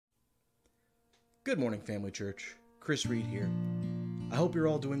Good morning, Family Church. Chris Reed here. I hope you're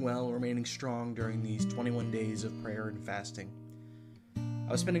all doing well, remaining strong during these 21 days of prayer and fasting.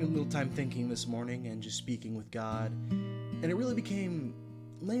 I was spending a little time thinking this morning and just speaking with God, and it really became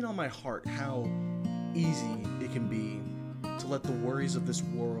laying on my heart how easy it can be to let the worries of this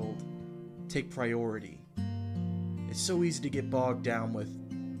world take priority. It's so easy to get bogged down with,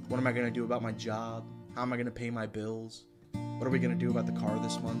 what am I going to do about my job? How am I going to pay my bills? What are we going to do about the car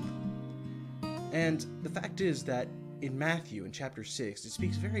this month? And the fact is that in Matthew, in chapter 6, it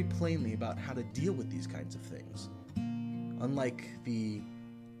speaks very plainly about how to deal with these kinds of things. Unlike the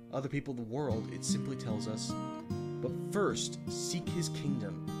other people of the world, it simply tells us, but first seek his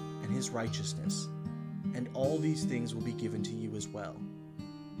kingdom and his righteousness, and all these things will be given to you as well.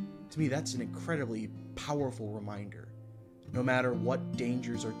 To me, that's an incredibly powerful reminder. No matter what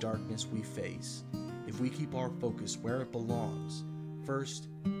dangers or darkness we face, if we keep our focus where it belongs, first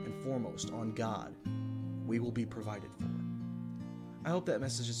and foremost on God, we will be provided for. I hope that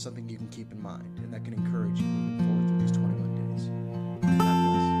message is something you can keep in mind and that can encourage you moving forward.